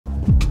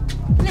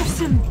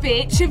Listen,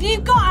 bitch, have you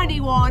got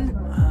anyone?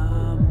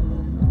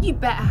 You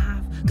better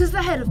have, because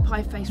the head of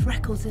Pieface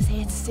Records is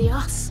here to see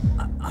us.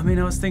 I mean,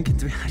 I was thinking,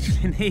 do we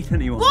actually need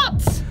anyone?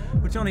 What?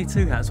 Well, Johnny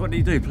Two Hats, what do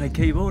you do? Play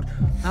keyboard?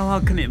 How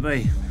hard can it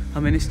be?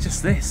 I mean, it's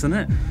just this, isn't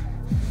it?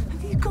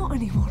 Have you got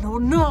anyone or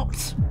not?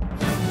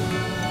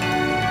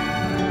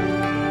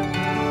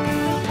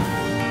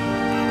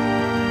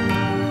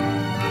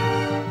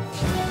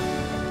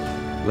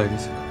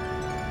 Ladies.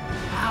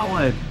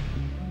 Howard!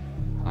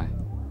 Hi.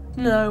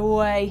 No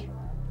way.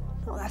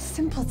 Not that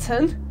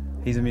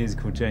simpleton. He's a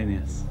musical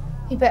genius.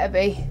 He better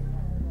be.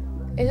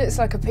 He looks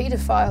like a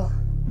paedophile.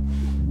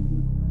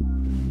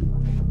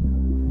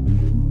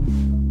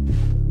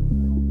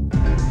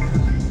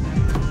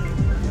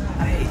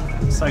 Hey,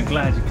 I'm so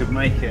glad you could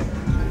make it.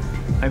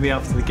 Maybe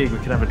after the gig we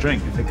could have a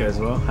drink if it goes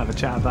well, have a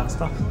chat about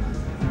stuff.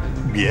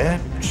 Yeah,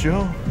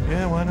 sure.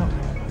 Yeah, why not?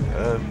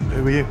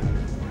 Who are you?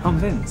 I'm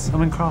Vince.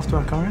 I'm in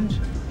Kraftwerk Orange.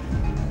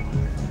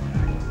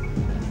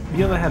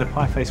 You're the head of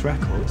Pieface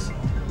Records.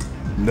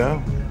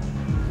 No.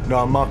 No,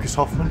 I'm Marcus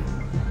Hoffman.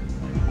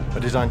 I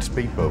design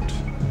speedboats.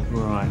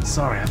 Right,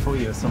 sorry, I thought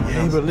you were someone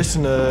else. Yeah, but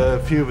listen, a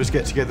few of us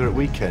get together at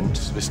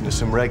weekends, listen to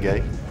some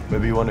reggae.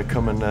 Maybe you want to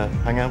come and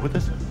hang out with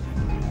us?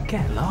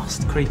 Get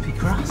lost, creepy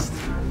crust.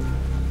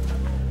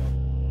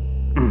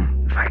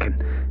 If I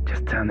can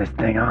just turn this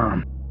thing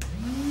on.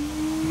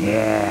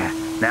 Yeah,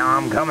 now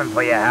I'm coming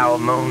for you,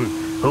 Howard Moon.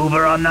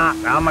 Hoover or not,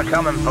 I'm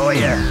a-coming for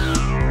you.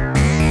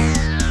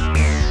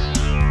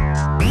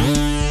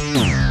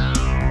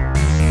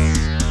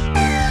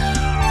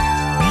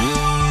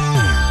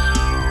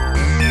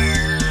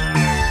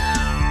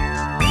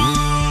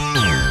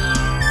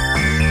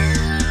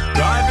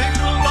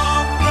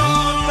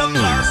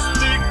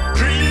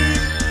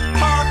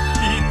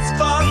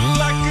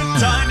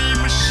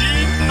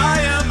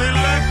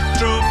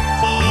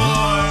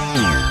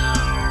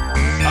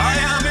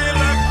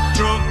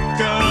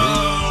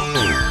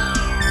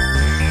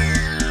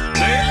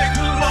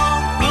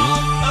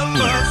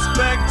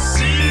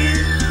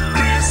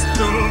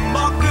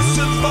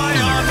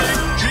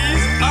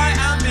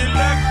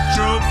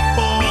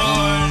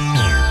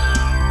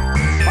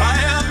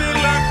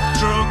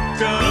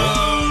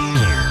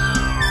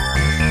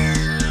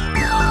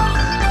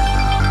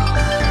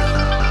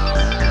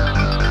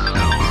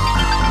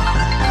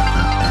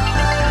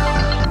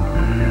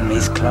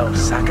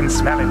 Close. I can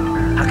smell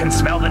him. I can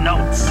smell the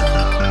notes.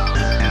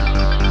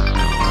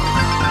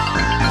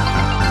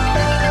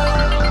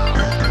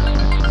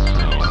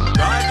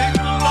 Driving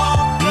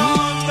along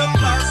on the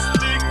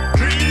plastic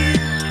dream.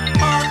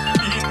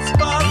 Heartbeats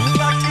fast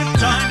like a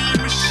tiny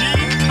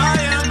machine. I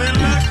am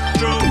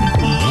Electro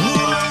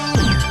boy.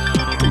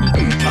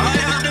 I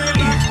am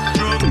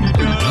Electro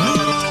girl.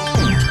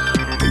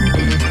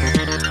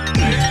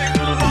 Sailing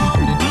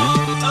along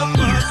on a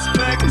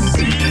perspex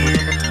sea.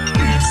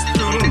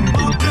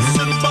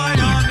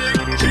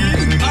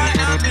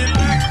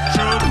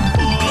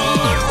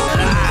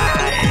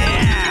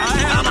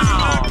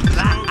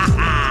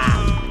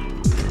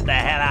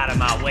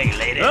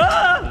 Lady. We're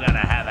gonna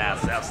have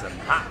ourselves some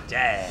hot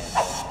jazz.